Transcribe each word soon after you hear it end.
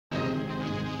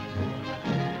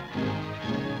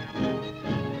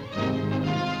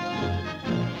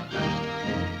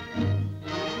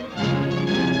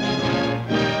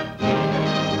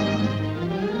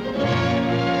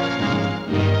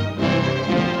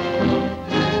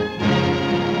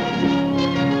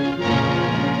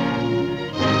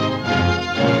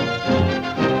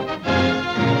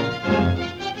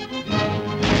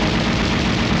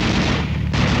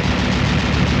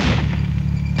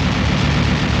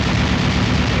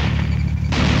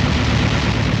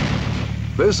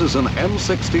This is an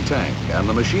M60 tank, and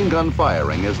the machine gun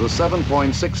firing is the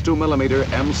 7.62 millimeter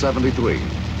M73.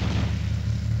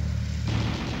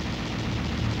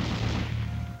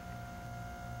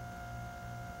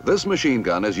 This machine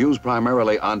gun is used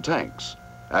primarily on tanks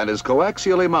and is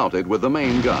coaxially mounted with the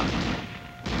main gun.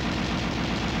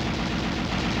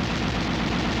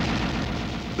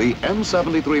 The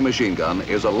M73 machine gun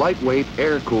is a lightweight,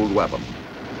 air-cooled weapon.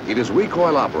 It is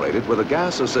recoil operated with a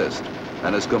gas assist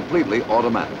and is completely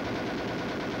automatic.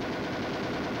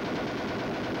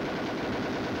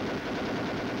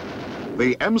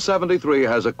 The M73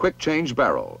 has a quick change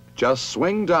barrel. Just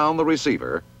swing down the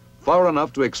receiver far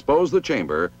enough to expose the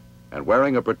chamber, and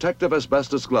wearing a protective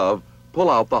asbestos glove, pull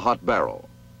out the hot barrel.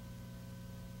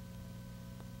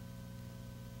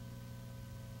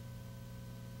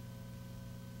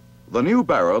 The new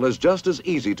barrel is just as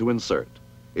easy to insert.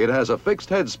 It has a fixed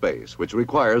headspace which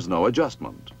requires no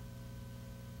adjustment.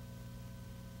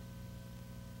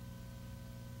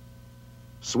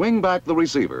 Swing back the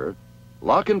receiver,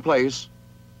 lock in place,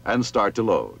 and start to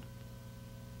load.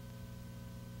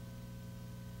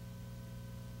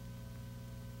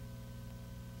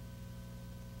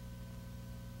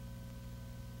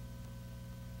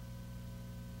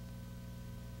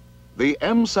 The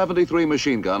M73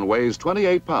 machine gun weighs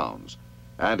 28 pounds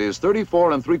and is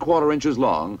 34 3/4 inches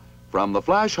long from the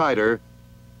flash hider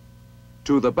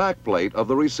to the backplate of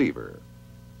the receiver.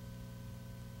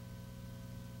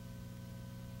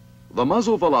 The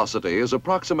muzzle velocity is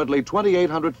approximately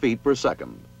 2,800 feet per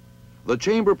second. The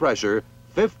chamber pressure,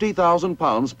 50,000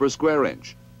 pounds per square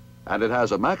inch, and it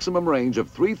has a maximum range of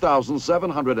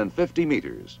 3,750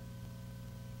 meters.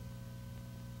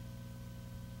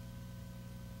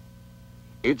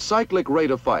 Its cyclic rate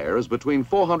of fire is between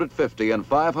 450 and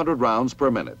 500 rounds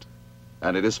per minute,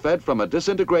 and it is fed from a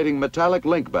disintegrating metallic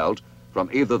link belt from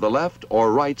either the left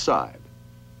or right side.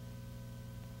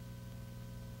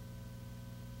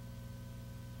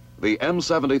 The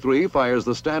M73 fires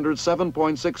the standard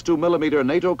 7.62 millimeter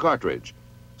NATO cartridge,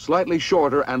 slightly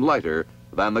shorter and lighter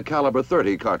than the caliber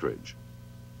 30 cartridge.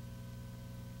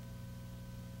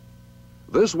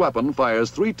 This weapon fires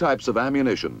 3 types of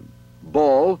ammunition: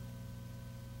 ball,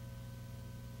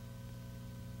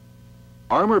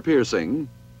 armor-piercing,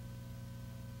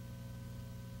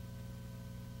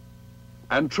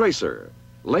 and tracer,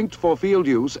 linked for field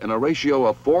use in a ratio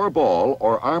of 4 ball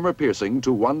or armor-piercing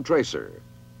to 1 tracer.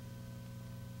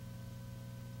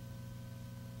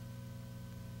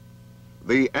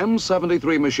 The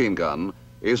M73 machine gun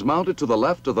is mounted to the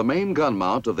left of the main gun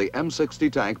mount of the M60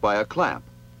 tank by a clamp,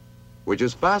 which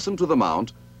is fastened to the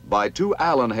mount by 2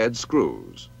 Allen head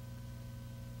screws.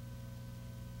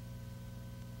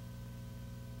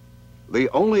 The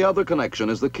only other connection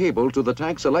is the cable to the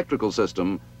tank's electrical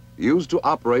system used to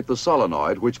operate the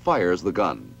solenoid which fires the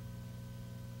gun.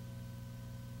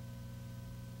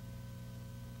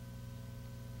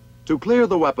 To clear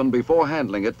the weapon before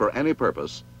handling it for any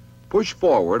purpose, push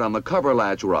forward on the cover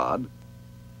latch rod,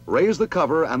 raise the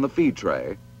cover and the feed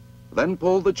tray, then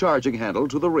pull the charging handle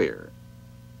to the rear.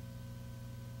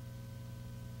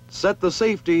 Set the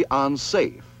safety on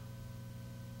safe.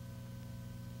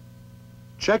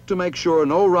 Check to make sure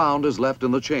no round is left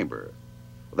in the chamber.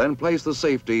 Then place the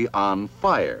safety on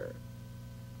fire.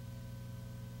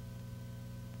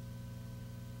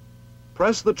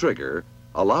 Press the trigger,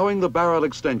 allowing the barrel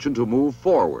extension to move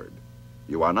forward.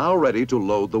 You are now ready to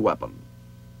load the weapon.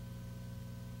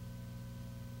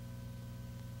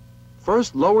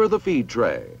 First, lower the feed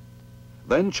tray.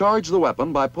 Then charge the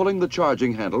weapon by pulling the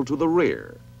charging handle to the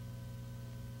rear.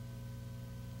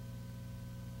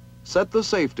 Set the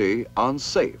safety on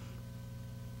safe.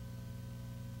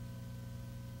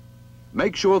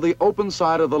 Make sure the open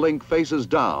side of the link faces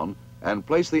down and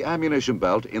place the ammunition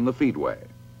belt in the feedway.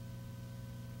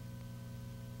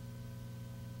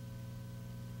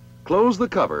 Close the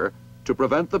cover to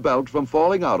prevent the belt from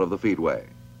falling out of the feedway.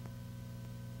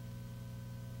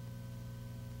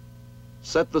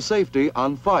 Set the safety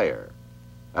on fire,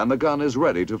 and the gun is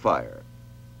ready to fire.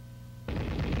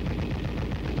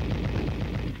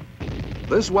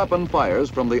 This weapon fires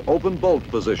from the open bolt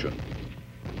position.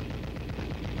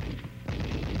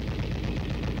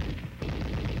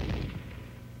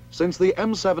 Since the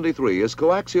M73 is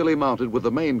coaxially mounted with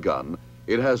the main gun,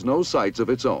 it has no sights of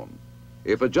its own.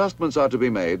 If adjustments are to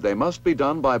be made, they must be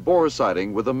done by bore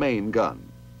sighting with the main gun.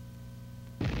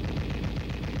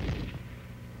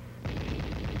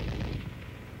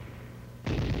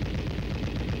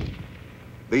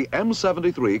 The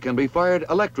M73 can be fired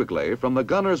electrically from the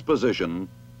gunner's position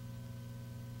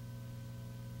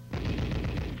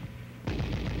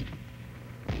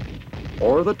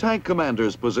or the tank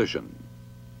commander's position.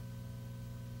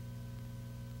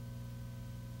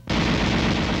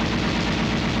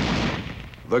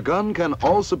 The gun can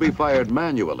also be fired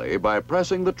manually by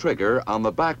pressing the trigger on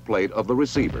the back plate of the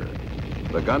receiver.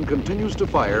 The gun continues to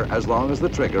fire as long as the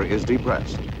trigger is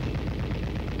depressed.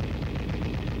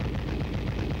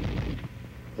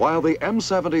 While the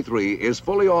M73 is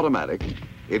fully automatic,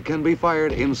 it can be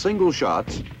fired in single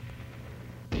shots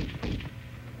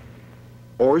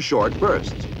or short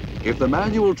bursts if the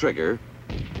manual trigger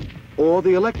or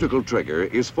the electrical trigger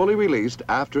is fully released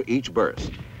after each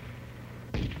burst.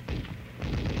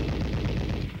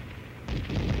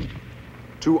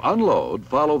 To unload,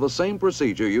 follow the same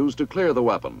procedure used to clear the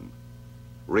weapon.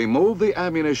 Remove the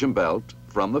ammunition belt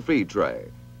from the feed tray.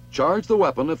 Charge the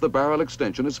weapon if the barrel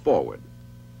extension is forward.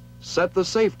 Set the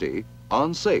safety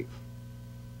on safe.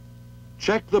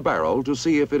 Check the barrel to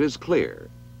see if it is clear.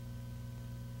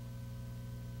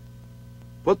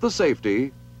 Put the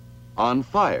safety on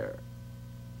fire.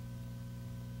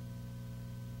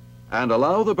 And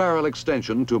allow the barrel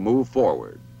extension to move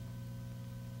forward.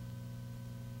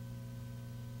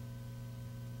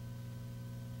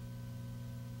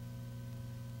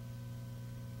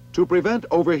 To prevent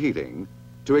overheating,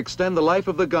 to extend the life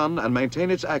of the gun and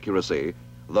maintain its accuracy,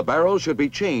 the barrel should be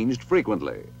changed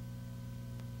frequently.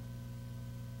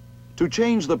 To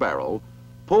change the barrel,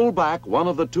 pull back one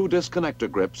of the two disconnector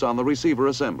grips on the receiver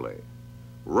assembly.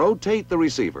 Rotate the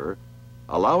receiver,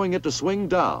 allowing it to swing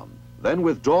down, then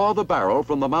withdraw the barrel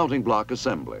from the mounting block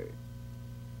assembly.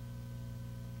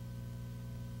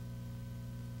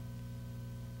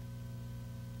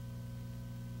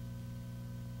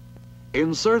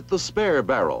 Insert the spare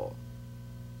barrel.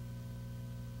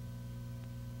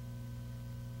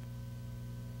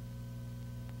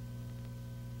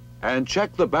 And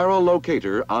check the barrel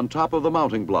locator on top of the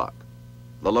mounting block.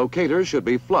 The locator should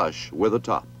be flush with the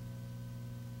top.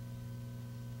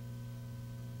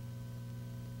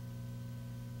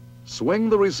 Swing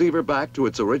the receiver back to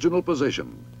its original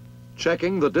position,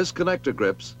 checking the disconnector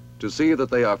grips to see that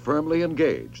they are firmly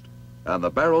engaged, and the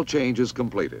barrel change is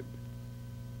completed.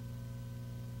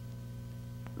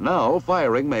 Now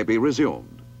firing may be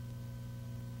resumed.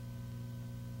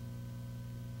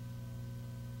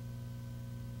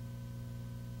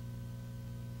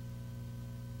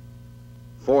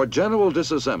 For general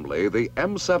disassembly, the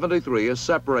M73 is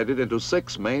separated into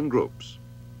 6 main groups.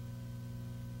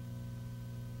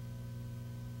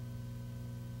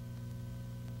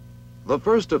 The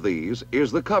first of these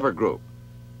is the cover group,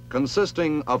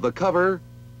 consisting of the cover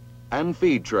and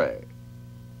feed tray.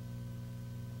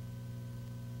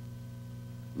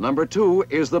 Number 2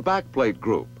 is the backplate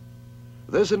group.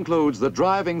 This includes the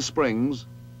driving springs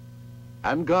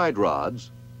and guide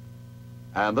rods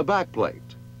and the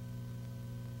backplate.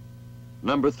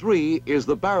 Number 3 is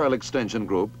the barrel extension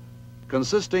group,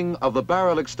 consisting of the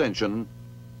barrel extension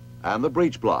and the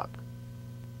breech block.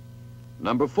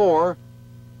 Number 4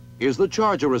 is the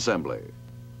charger assembly.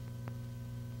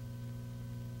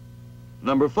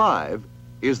 Number 5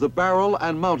 is the barrel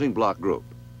and mounting block group.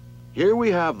 Here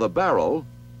we have the barrel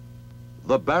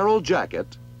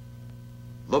jacket,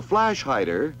 the flash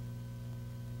hider,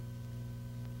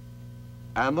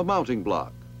 and the mounting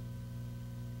block.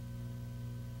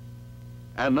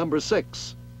 And number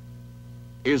 6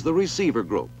 is the receiver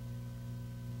group.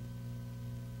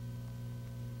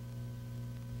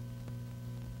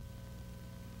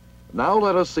 Now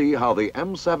let us see how the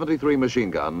M73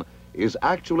 machine gun is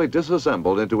actually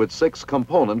disassembled into its 6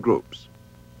 component groups.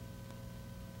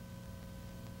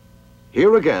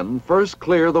 Here again, first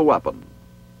clear the weapon.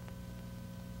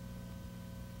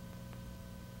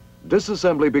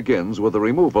 Disassembly begins with the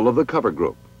removal of the cover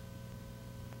group.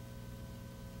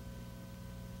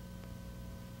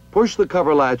 Push the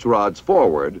cover latch rods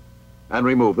forward and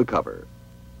remove the cover.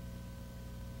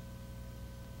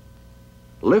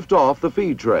 Lift off the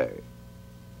feed tray.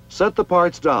 Set the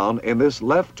parts down in this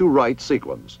left to right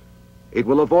sequence. It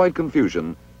will avoid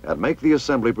confusion and make the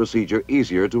assembly procedure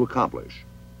easier to accomplish.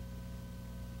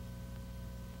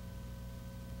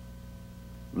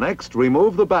 Next,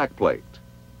 remove the back plate.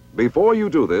 Before you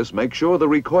do this, make sure the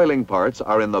recoiling parts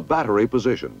are in the battery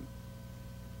position.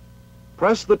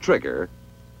 Press the trigger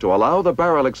to allow the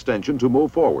barrel extension to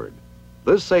move forward.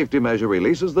 This safety measure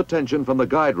releases the tension from the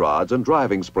guide rods and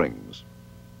driving springs.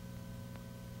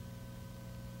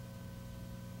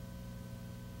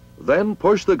 Then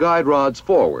push the guide rods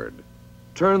forward.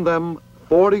 Turn them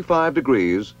 45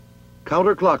 degrees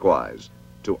counterclockwise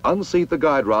to unseat the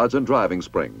guide rods and driving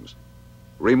springs.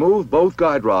 Remove both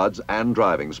guide rods and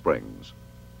driving springs.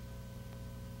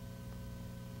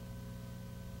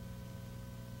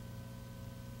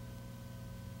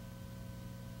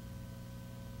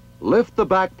 Lift the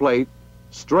back plate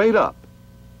straight up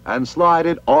and slide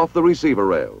it off the receiver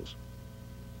rails.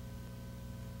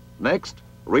 Next,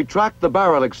 retract the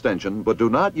barrel extension, but do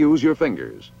not use your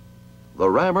fingers. The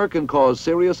rammer can cause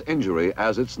serious injury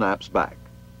as it snaps back.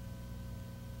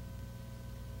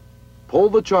 Pull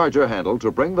the charger handle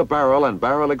to bring the barrel and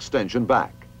barrel extension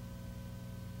back.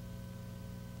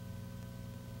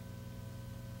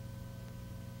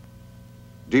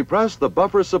 Depress the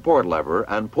buffer support lever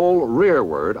and pull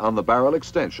rearward on the barrel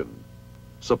extension.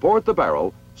 Support the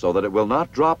barrel so that it will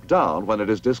not drop down when it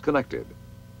is disconnected.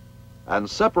 And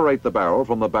separate the barrel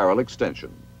from the barrel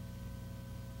extension.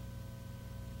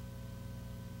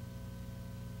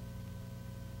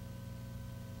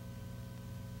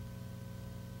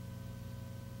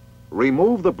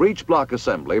 Remove the breech block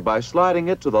assembly by sliding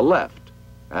it to the left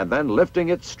and then lifting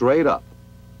it straight up.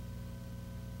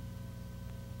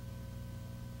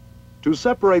 To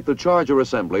separate the charger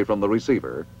assembly from the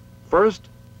receiver, first,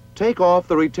 take off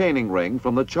the retaining ring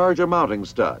from the charger mounting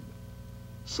stud.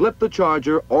 Slip the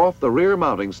charger off the rear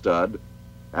mounting stud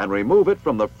and remove it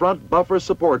from the front buffer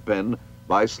support pin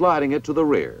by sliding it to the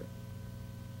rear.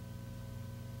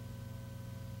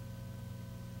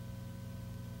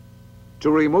 To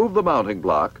remove the mounting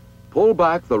block, pull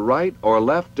back the right or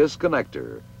left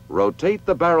disconnector, rotate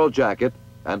the barrel jacket,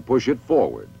 and push it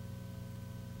forward.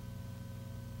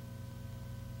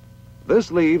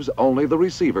 This leaves only the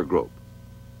receiver group.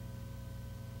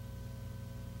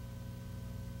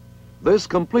 This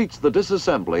completes the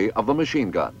disassembly of the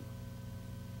machine gun.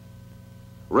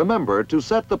 Remember to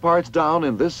set the parts down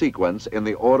in this sequence in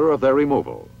the order of their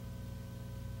removal.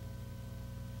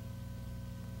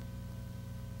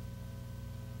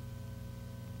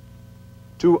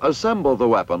 To assemble the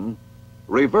weapon,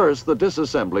 reverse the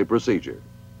disassembly procedure.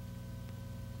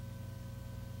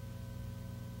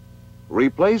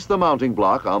 Replace the mounting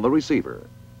block on the receiver.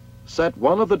 Set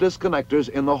one of the disconnectors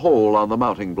in the hole on the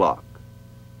mounting block.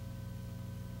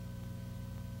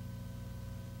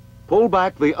 Pull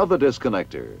back the other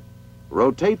disconnector.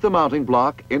 Rotate the mounting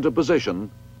block into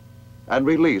position and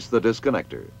release the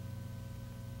disconnector.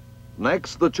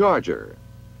 Next, the charger.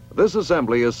 This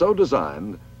assembly is so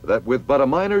designed that with but a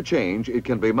minor change, it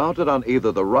can be mounted on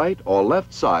either the right or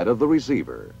left side of the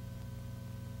receiver.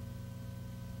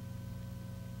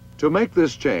 To make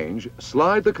this change,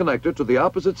 slide the connector to the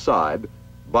opposite side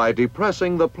by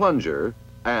depressing the plunger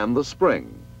and the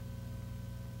spring.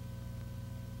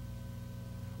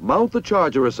 Mount the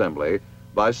charger assembly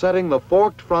by setting the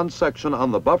forked front section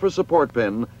on the buffer support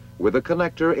pin with a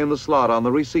connector in the slot on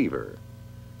the receiver.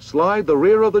 Slide the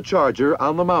rear of the charger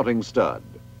on the mounting stud.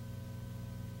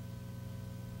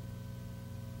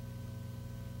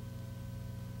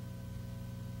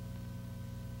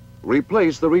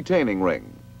 Replace the retaining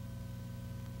ring.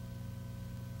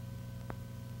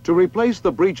 To replace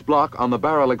the breech block on the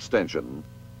barrel extension,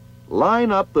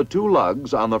 line up the two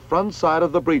lugs on the front side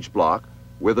of the breech block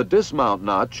with a dismount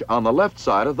notch on the left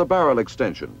side of the barrel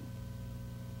extension.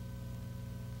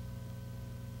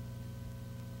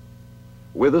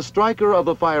 With the striker of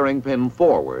the firing pin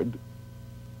forward,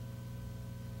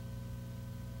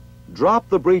 drop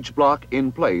the breech block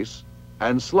in place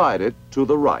and slide it to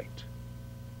the right.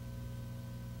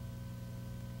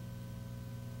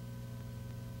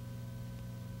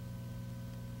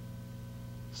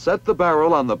 Set the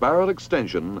barrel on the barrel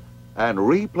extension and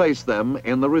replace them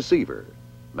in the receiver,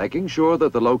 making sure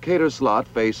that the locator slot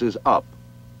faces up.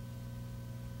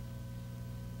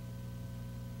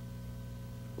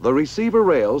 The receiver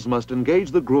rails must engage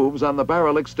the grooves on the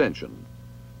barrel extension.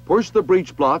 Push the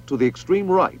breech block to the extreme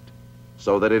right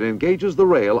so that it engages the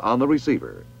rail on the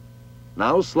receiver.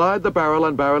 Now slide the barrel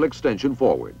and barrel extension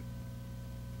forward.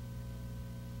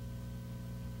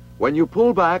 When you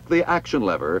pull back the action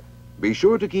lever, be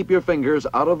sure to keep your fingers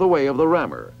out of the way of the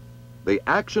rammer. The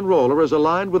action roller is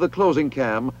aligned with the closing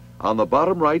cam on the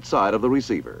bottom right side of the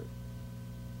receiver.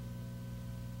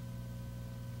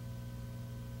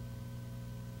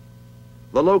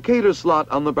 The locator slot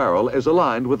on the barrel is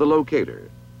aligned with the locator.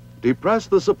 Depress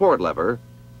the support lever,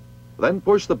 then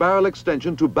push the barrel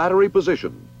extension to battery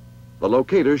position. The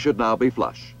locator should now be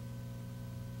flush.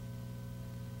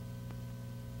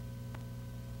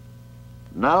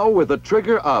 Now, with the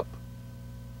trigger up,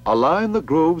 align the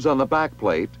grooves on the back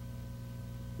plate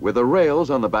with the rails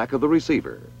on the back of the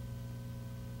receiver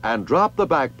and drop the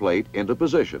back plate into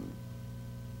position.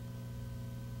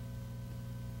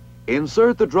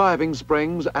 Insert the driving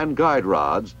springs and guide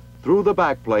rods through the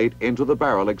back plate into the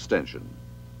barrel extension.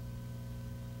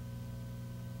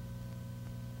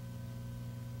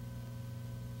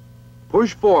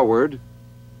 Push forward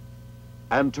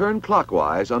and turn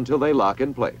clockwise until they lock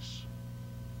in place.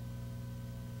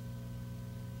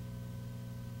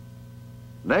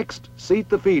 Next, seat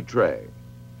the feed tray.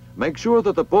 make sure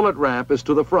that the bullet ramp is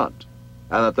to the front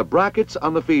and that the brackets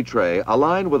on the feed tray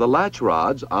align with the latch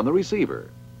rods on the receiver.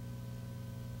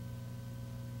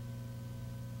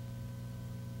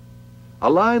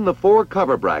 Align the 4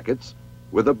 cover brackets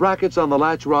with the brackets on the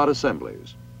latch rod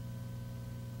assemblies.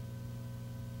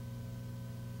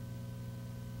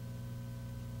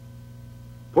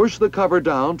 Push the cover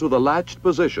down to the latched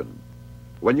position.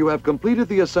 When you have completed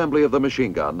the assembly of the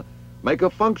machine gun, make a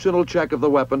functional check of the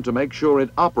weapon to make sure it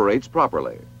operates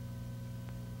properly.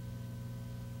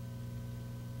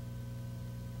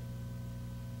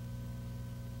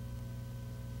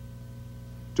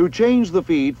 To change the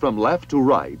feed from left to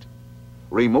right,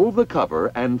 remove the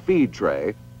cover and feed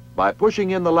tray by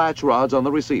pushing in the latch rods on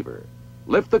the receiver.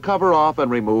 Lift the cover off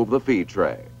and remove the feed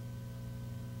tray.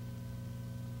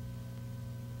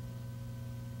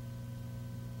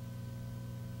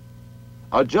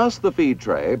 Adjust the feed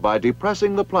tray by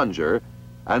depressing the plunger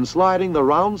and sliding the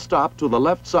round stop to the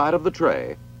left side of the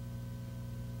tray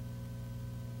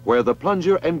where the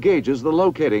plunger engages the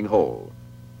locating hole.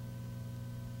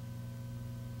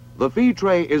 The feed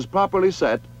tray is properly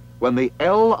set when the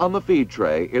L on the feed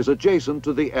tray is adjacent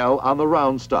to the L on the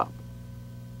round stop.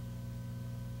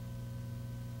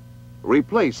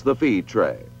 Replace the feed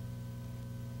tray.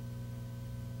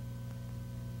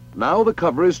 Now the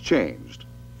cover is changed.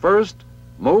 First,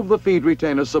 move the feed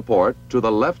retainer support to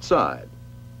the left side.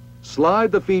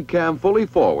 Slide the feed cam fully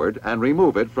forward and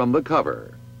remove it from the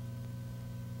cover.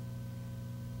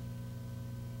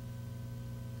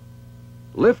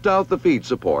 Lift out the feed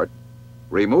support.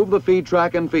 Remove the feed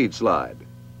track and feed slide.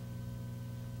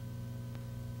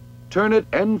 Turn it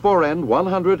end for end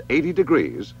 180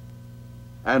 degrees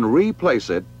and replace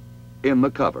it in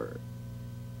the cover.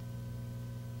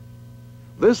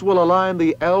 This will align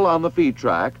the L on the feed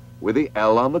track with the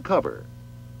L on the cover.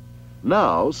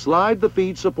 Now slide the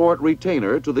feed support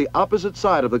retainer to the opposite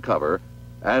side of the cover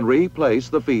and replace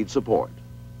the feed support.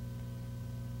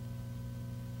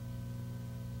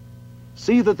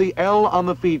 See that the L on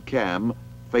the feed cam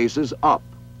faces up.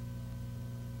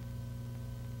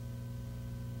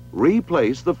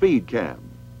 Replace the feed cam.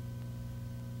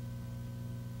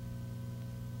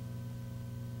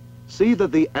 See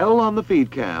that the L on the feed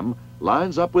cam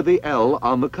lines up with the L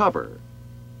on the cover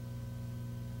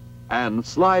and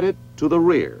slide it to the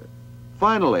rear.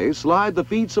 Finally, slide the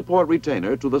feed support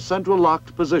retainer to the central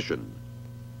locked position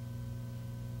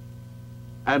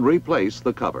and replace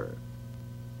the cover.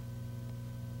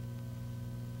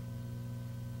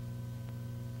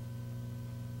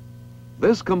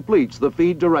 This completes the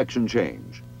feed direction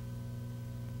change.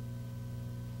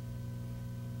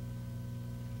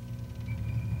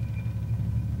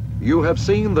 You have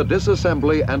seen the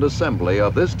disassembly and assembly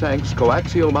of this tank's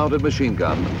coaxial mounted machine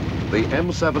gun, the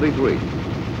M73.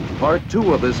 Part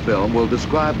 2 of this film will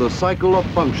describe the cycle of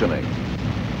functioning.